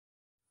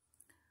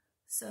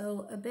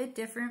So a bit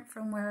different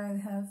from where I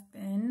have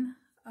been.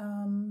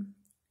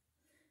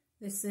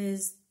 This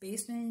is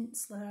basement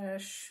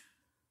slash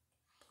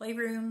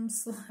playroom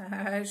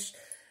slash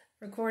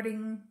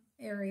recording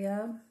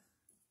area.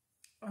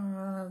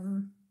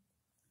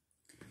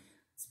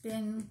 It's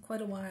been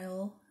quite a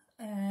while,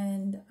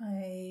 and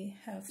I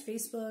have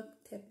Facebook,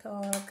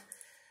 TikTok.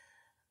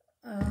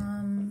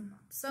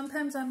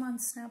 Sometimes I'm on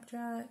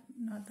Snapchat,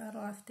 not that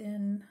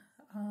often.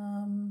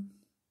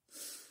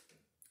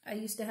 I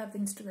used to have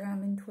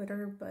Instagram and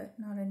Twitter, but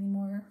not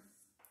anymore.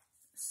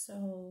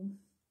 So,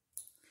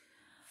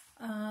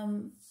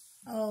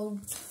 I'll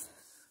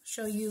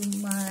show you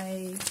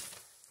my,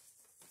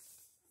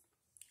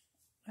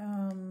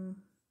 oh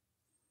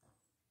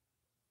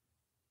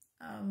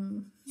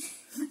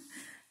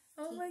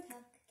my,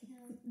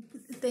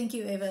 thank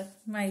you, Ava,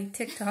 my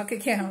TikTok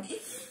account.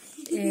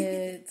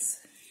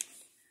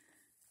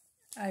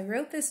 I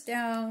wrote this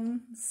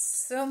down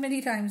so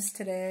many times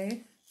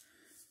today.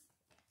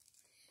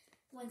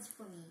 Once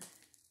for me.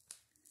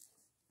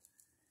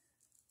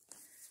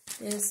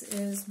 This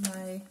is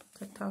my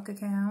TikTok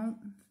account.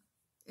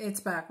 It's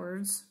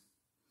backwards.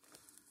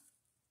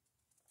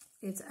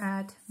 It's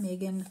at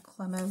Megan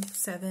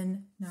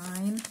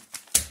Clemo79.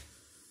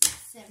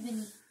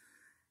 70.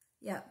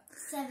 Yeah.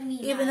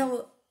 79. Even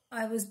though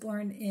I was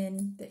born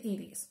in the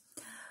 80s.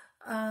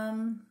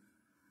 I'm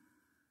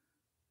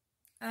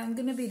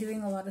gonna be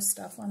doing a lot of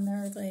stuff on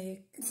there,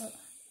 like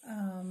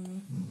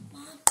Mom,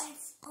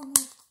 that's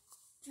almost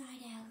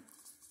dried out.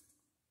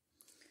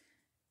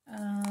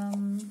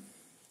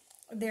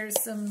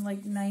 There's some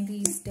like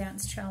 90s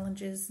dance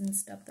challenges and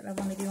stuff that I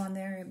want to do on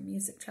there, and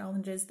music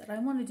challenges that I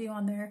want to do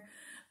on there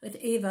with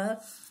Ava,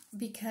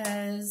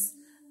 because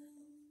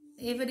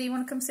Ava, do you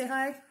want to come say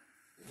hi?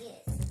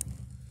 Yes.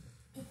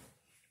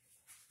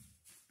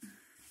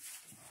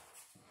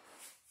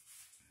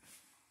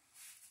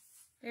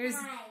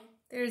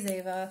 There's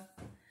Ava.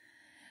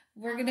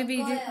 We're going to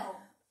be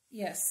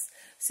yes.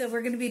 So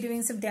we're going to be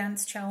doing some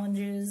dance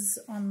challenges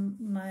on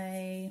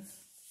my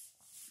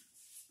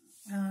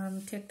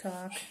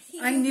TikTok.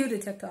 I'm new to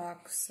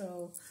TikTok,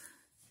 so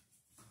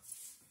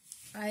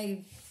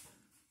I'm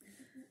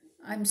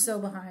so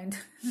behind.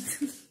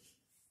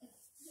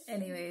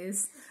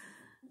 Anyways,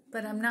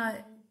 but I'm not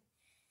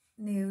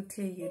new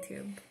to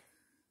YouTube.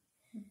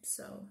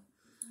 So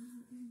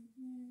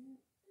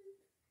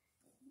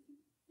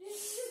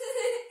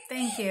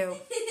thank you.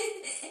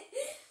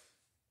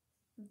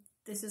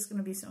 This is going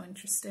to be so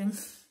interesting.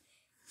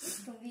 It's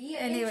gonna be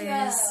an Anyways,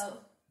 intro.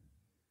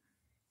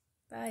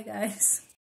 Bye guys.